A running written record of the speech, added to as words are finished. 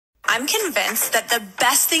I'm convinced that the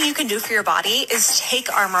best thing you can do for your body is take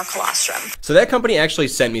Armor Colostrum. So that company actually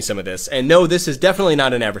sent me some of this, and no, this is definitely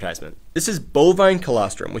not an advertisement. This is bovine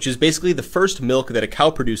colostrum, which is basically the first milk that a cow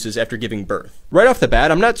produces after giving birth. Right off the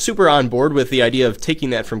bat, I'm not super on board with the idea of taking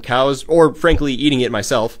that from cows, or frankly eating it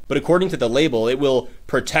myself, but according to the label, it will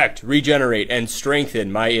protect, regenerate, and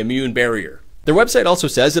strengthen my immune barrier. Their website also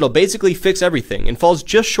says it'll basically fix everything and falls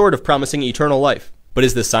just short of promising eternal life. But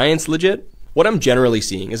is the science legit? What I'm generally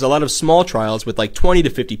seeing is a lot of small trials with like 20 to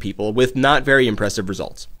 50 people with not very impressive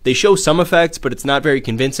results. They show some effects, but it's not very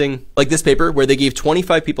convincing. Like this paper where they gave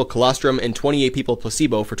 25 people colostrum and 28 people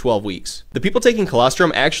placebo for 12 weeks. The people taking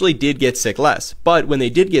colostrum actually did get sick less, but when they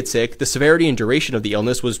did get sick, the severity and duration of the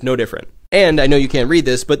illness was no different. And I know you can't read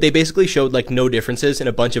this, but they basically showed like no differences in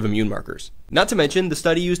a bunch of immune markers. Not to mention, the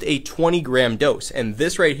study used a 20-gram dose, and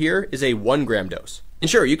this right here is a 1-gram dose. And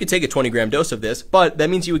sure, you could take a 20-gram dose of this, but that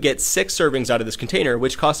means you would get 6 servings out of this container,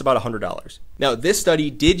 which costs about $100. Now, this study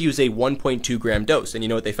did use a 1.2-gram dose, and you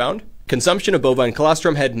know what they found? Consumption of bovine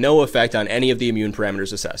colostrum had no effect on any of the immune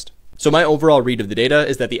parameters assessed. So my overall read of the data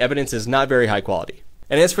is that the evidence is not very high quality.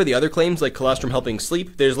 And as for the other claims like colostrum helping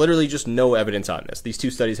sleep, there's literally just no evidence on this. These two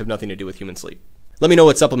studies have nothing to do with human sleep. Let me know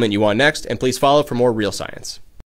what supplement you want next, and please follow for more real science.